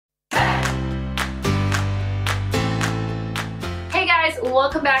guys,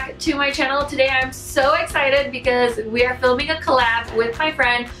 welcome back to my channel. Today I'm so excited because we are filming a collab with my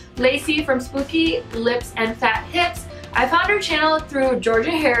friend Lacie from Spooky Lips and Fat Hips. I found her channel through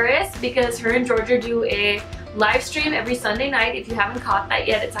Georgia Harris because her and Georgia do a live stream every Sunday night. If you haven't caught that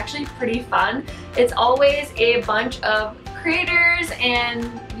yet, it's actually pretty fun. It's always a bunch of creators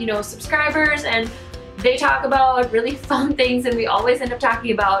and, you know, subscribers, and they talk about really fun things, and we always end up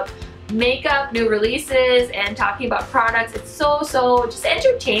talking about makeup, new releases, and talking about products. It's so just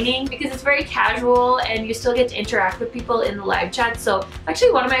entertaining because it's very casual and you still get to interact with people in the live chat. So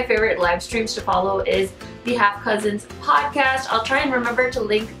actually one of my favorite live streams to follow is the Half Cousins podcast. I'll try and remember to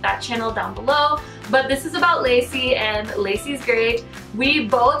link that channel down below. But this is about Lacie, and Lacie's great. We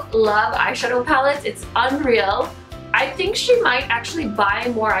both love eyeshadow palettes. It's unreal. I think she might actually buy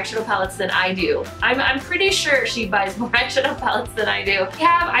more eyeshadow palettes than I do. I'm pretty sure she buys more eyeshadow palettes than I do.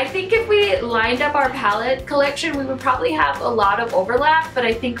 I think if we lined up our palette collection, we would probably have a lot of overlap, but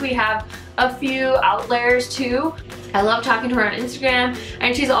I think we have a few outliers too. I love talking to her on Instagram,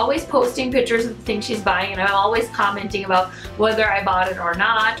 and she's always posting pictures of the things she's buying, and I'm always commenting about whether I bought it or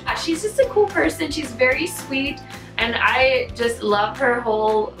not. She's just a cool person. She's very sweet, and I just love her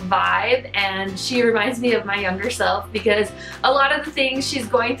whole vibe, and she reminds me of my younger self because a lot of the things she's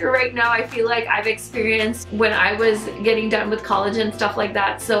going through right now I feel like I've experienced when I was getting done with college and stuff like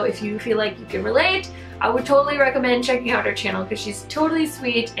that. So if you feel like you can relate, I would totally recommend checking out her channel because she's totally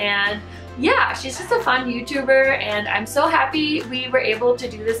sweet, and yeah, she's just a fun YouTuber, and I'm so happy we were able to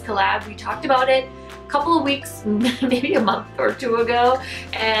do this collab. We talked about it a couple of weeks, maybe a month or two ago,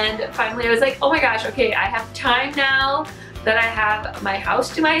 and finally I was like, oh my gosh, okay, I have time now that I have my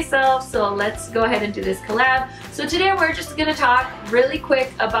house to myself, so let's go ahead and do this collab. So today we're just gonna talk really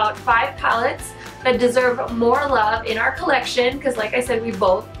quick about 5 palettes that deserve more love in our collection, because like I said, we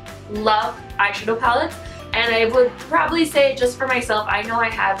both love eyeshadow palettes. And I would probably say, just for myself, I know I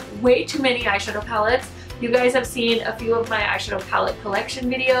have way too many eyeshadow palettes. You guys have seen a few of my eyeshadow palette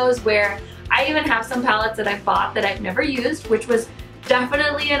collection videos where I even have some palettes that I've bought that I've never used, which was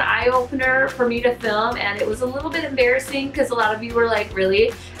definitely an eye-opener for me to film, and it was a little bit embarrassing because a lot of you were like,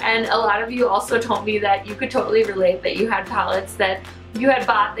 really? And a lot of you also told me that you could totally relate, that you had palettes that you had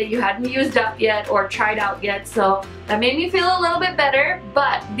bought that you hadn't used up yet or tried out yet, so that made me feel a little bit better.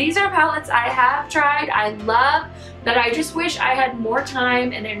 But these are palettes I have tried, I love, that I just wish I had more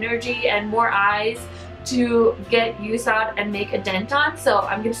time and energy and more eyes to get use out and make a dent on. So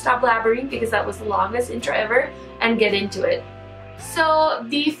I'm gonna stop blabbering because that was the longest intro ever and get into it. So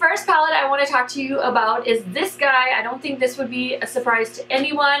the first palette I want to talk to you about is this guy. I don't think this would be a surprise to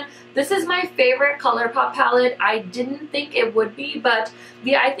anyone. This is my favorite ColourPop palette. I didn't think it would be, but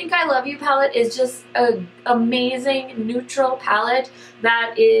the I Think I Love You palette is just an amazing neutral palette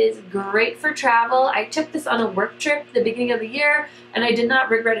that is great for travel. I took this on a work trip at the beginning of the year, and I did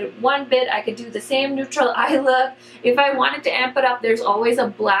not regret it one bit. I could do the same neutral eye look. If I wanted to amp it up, there's always a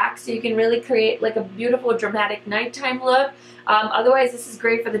black, so you can really create like a beautiful dramatic nighttime look. Otherwise, this is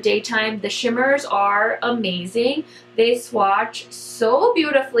great for the daytime. The shimmers are amazing. They swatch so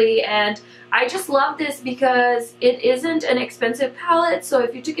beautifully, and I just love this because it isn't an expensive palette. So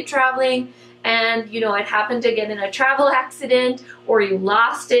if you took it traveling and, you know, it happened to get in a travel accident or you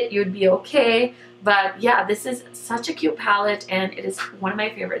lost it, you'd be okay. But yeah, this is such a cute palette, and it is one of my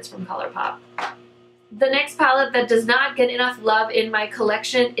favorites from ColourPop. The next palette that does not get enough love in my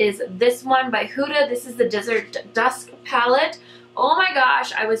collection is this one by Huda. This is the Desert Dusk palette. Oh my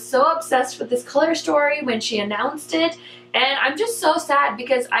gosh, I was so obsessed with this color story when she announced it, and I'm just so sad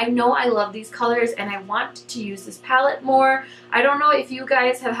because I know I love these colors and I want to use this palette more. I don't know if you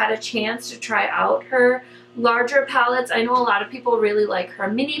guys have had a chance to try out her larger palettes. I know a lot of people really like her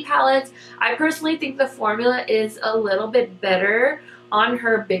mini palettes. I personally think the formula is a little bit better on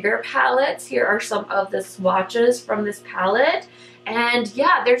her bigger palettes. Here are some of the swatches from this palette. And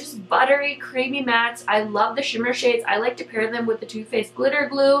yeah, they're just buttery, creamy mattes. I love the shimmer shades. I like to pair them with the Too Faced glitter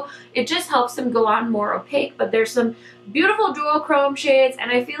glue. It just helps them go on more opaque, but there's some beautiful duochrome shades,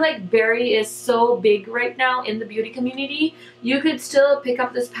 and I feel like berry is so big right now in the beauty community. You could still pick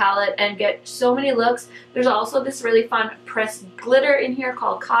up this palette and get so many looks. There's also this really fun pressed glitter in here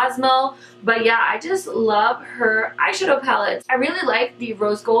called Cosmo. But yeah, I just love her eyeshadow palettes. I really like the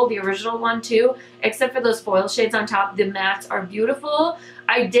rose gold, the original one too, except for those foil shades on top. The mattes are beautiful.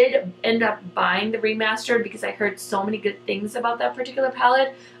 I did end up buying the remastered because I heard so many good things about that particular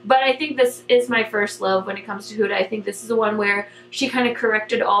palette, but I think this is my first love when it comes to Huda. I think this is the one where she kind of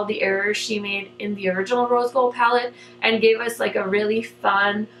corrected all the errors she made in the original rose gold palette and gave us like a really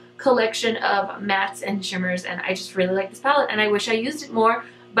fun collection of mattes and shimmers, and I just really like this palette, and I wish I used it more,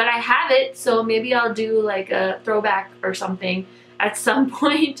 but I have it, so maybe I'll do like a throwback or something at some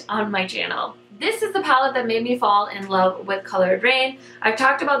point on my channel. This is the palette that made me fall in love with Colored Rain. I've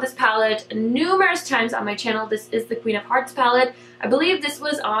talked about this palette numerous times on my channel. This is the Queen of Hearts palette. I believe this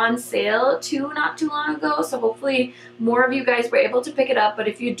was on sale too not too long ago, so hopefully more of you guys were able to pick it up. But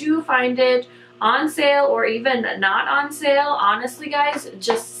if you do find it on sale or even not on sale, honestly guys,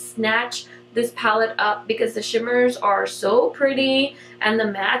 just snatch this palette up because the shimmers are so pretty and the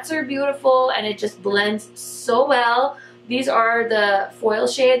mattes are beautiful and it just blends so well. These are the foil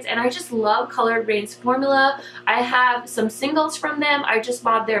shades and I just love Colored Rain's formula. I have some singles from them. I just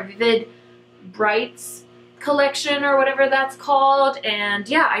bought their Vivid Brights collection or whatever that's called, and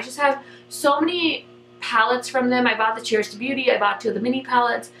yeah, I just have so many palettes from them. I bought the Cheers to Beauty, I bought 2 of the mini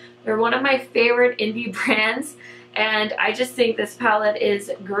palettes. They're one of my favorite indie brands and I just think this palette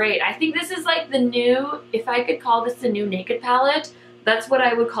is great. I think this is like the new, if I could call this the new Naked palette, that's what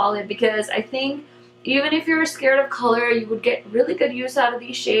I would call it, because I think even if you're scared of color, you would get really good use out of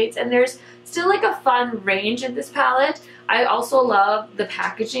these shades, and there's still like a fun range in this palette. I also love the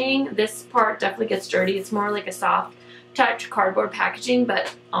packaging. This part definitely gets dirty. It's more like a soft touch cardboard packaging,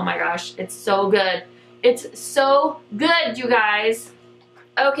 but oh my gosh, it's so good. It's so good, you guys.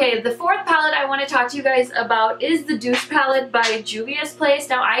 Okay, the fourth palette I want to talk to you guys about is the Douche palette by Juvia's Place.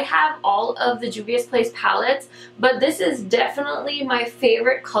 Now, I have all of the Juvia's Place palettes, but this is definitely my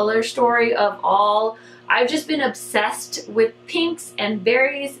favorite color story of all. I've just been obsessed with pinks and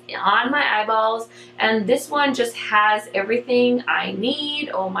berries on my eyeballs, and this one just has everything I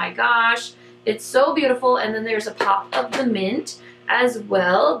need. Oh my gosh, it's so beautiful. And then there's a pop of the mint as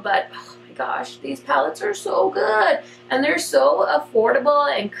well, but oh my gosh, these palettes are so good and they're so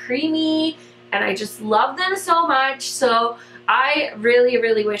affordable and creamy, and I just love them so much. So I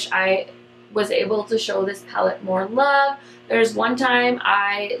really wish I was able to show this palette more love. There's one time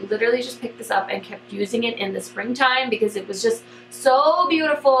I literally just picked this up and kept using it in the springtime because it was just so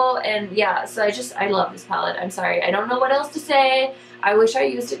beautiful, and yeah, so I love this palette. I'm sorry, I don't know what else to say. I wish I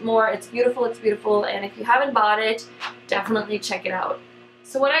used it more. It's beautiful, and if you haven't bought it, definitely check it out.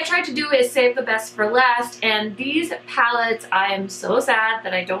 So what I tried to do is save the best for last, and these palettes, I am so sad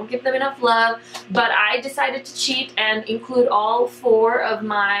that I don't give them enough love, but I decided to cheat and include all 4 of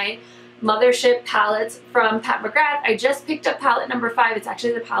my Mothership palettes from Pat McGrath. I just picked up palette number 5. It's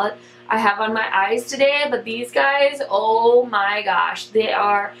actually the palette I have on my eyes today, but these guys, oh my gosh, they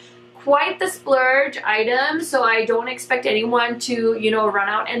are quite the splurge item, so I don't expect anyone to, you know, run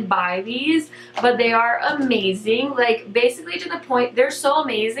out and buy these, but they are amazing. Like, basically to the point, they're so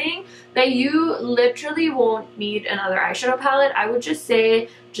amazing that you literally won't need another eyeshadow palette. I would just say,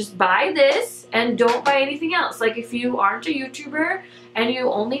 just buy this and don't buy anything else. Like, if you aren't a YouTuber and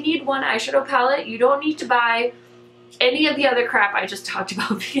you only need one eyeshadow palette, you don't need to buy any of the other crap I just talked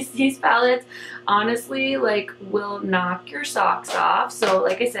about, because these palettes honestly like will knock your socks off. So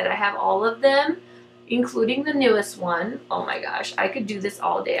like I said, I have all of them, including the newest one. Oh my gosh, I could do this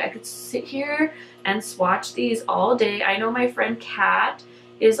all day. I could sit here and swatch these all day. I know my friend Kat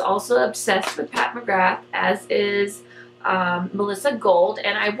is also obsessed with Pat McGrath, as is Melissa Gold,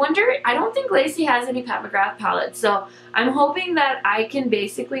 and I wonder, I don't think Lacie has any Pat McGrath palettes, so I'm hoping that I can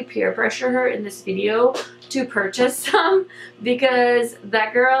basically peer pressure her in this video to purchase some, because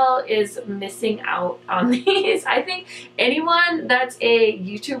that girl is missing out on these. I think anyone that's a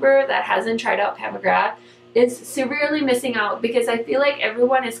YouTuber that hasn't tried out Pat McGrath is severely missing out, because I feel like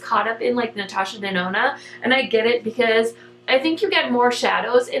everyone is caught up in like Natasha Denona, and I get it because I think you get more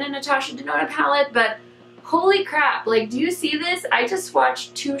shadows in a Natasha Denona palette, but holy crap, like, do you see this? I just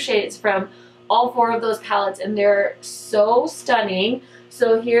swatched 2 shades from all 4 of those palettes and they're so stunning.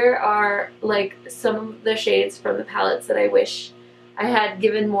 So here are like some of the shades from the palettes that I wish I had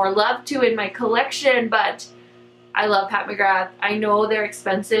given more love to in my collection, but I love Pat McGrath. I know they're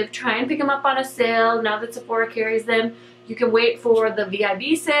expensive. Try and pick them up on a sale now that Sephora carries them. You can wait for the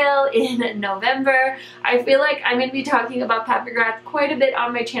VIB sale in November. I feel like I'm going to be talking about Pat McGrath quite a bit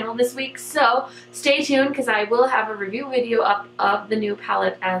on my channel this week, so stay tuned because I will have a review video up of the new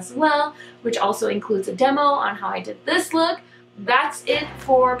palette as well, which also includes a demo on how I did this look. That's it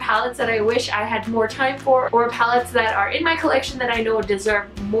for palettes that I wish I had more time for, or palettes that are in my collection that I know deserve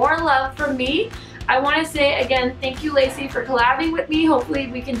more love from me. I want to say again, thank you Lacie for collabing with me. Hopefully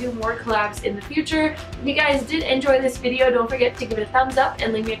we can do more collabs in the future. If you guys did enjoy this video, don't forget to give it a thumbs up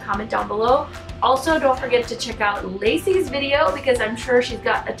and leave me a comment down below. Also, don't forget to check out Lacie's video because I'm sure she's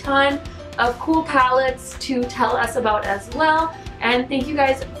got a ton of cool palettes to tell us about as well. And thank you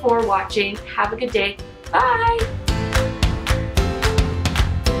guys for watching. Have a good day. Bye!